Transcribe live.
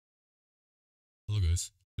Hello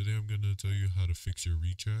guys, today I'm gonna tell you how to fix your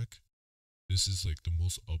Retrac. This is like the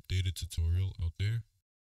most updated tutorial out there.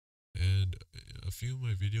 And a few of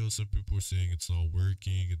my videos, some people were saying it's not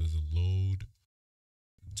working, it doesn't load.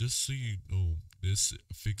 Just so you know, this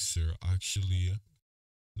fixer actually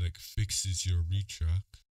like fixes your Retrac.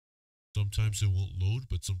 Sometimes it won't load,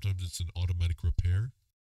 but sometimes it's an automatic repair.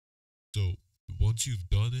 So once you've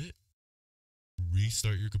done it,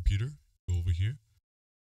 restart your computer, go over here,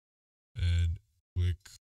 and click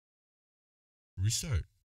restart.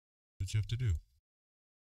 That's what you have to do.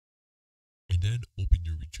 And then open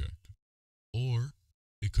your Retrac. Or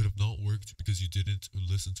it could have not worked because you didn't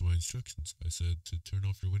listen to my instructions. I said to turn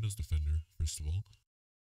off your Windows Defender first of all,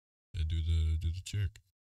 and do the check.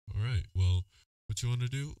 All right. Well, what you want to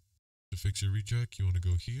do to fix your Retrac, you want to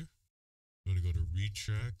go here. You want to go to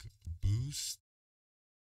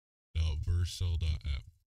retracboost.vercel.app.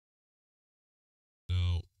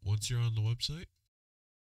 Now, once you're on the website,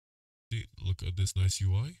 see, look at this nice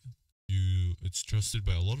UI. It's trusted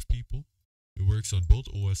by a lot of people. It works on both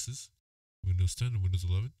OSs, Windows 10 and Windows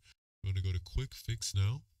 11. You want to go to Quick Fix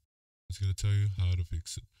Now. It's going to tell you how to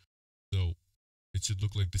fix it. So it should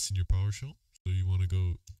look like this in your PowerShell. So you want to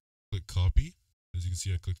go click Copy. As you can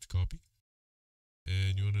see, I clicked Copy.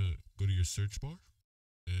 And you want to go to your search bar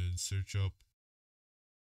and search up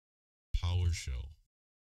PowerShell.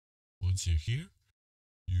 Once you're here,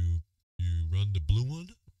 you run the blue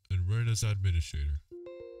one and run it as administrator.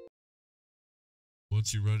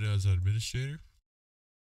 Once you run it as administrator,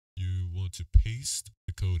 you want to paste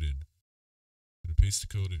the code in. I'm gonna paste the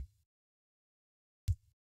code in.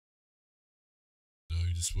 Now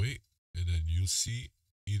you just wait, and then you'll see,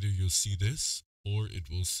 either you'll see this, or it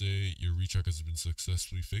will say your Retrac has been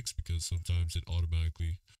successfully fixed, because sometimes it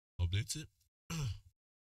automatically updates it.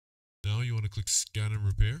 Now you want to click scan and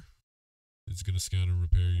repair. It's going to scan and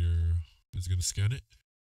repair it's going to scan it.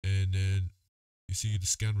 And then you see the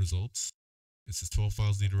scan results. It says 12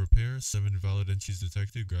 files need a repair, 7 valid entries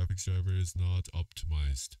detected, graphics driver is not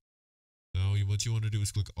optimized. Now what you want to do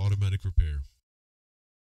is click automatic repair.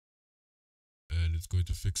 And it's going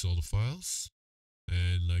to fix all the files.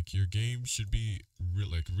 And like your game should be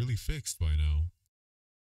really fixed by now.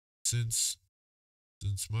 Since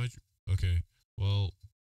okay, well,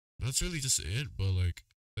 that's really just it, but like,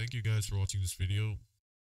 thank you guys for watching this video.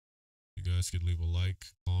 You guys can leave a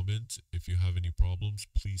like, comment. If you have any problems,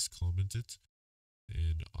 please comment it,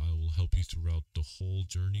 and I will help you throughout the whole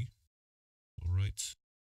journey. Alright,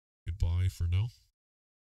 goodbye for now.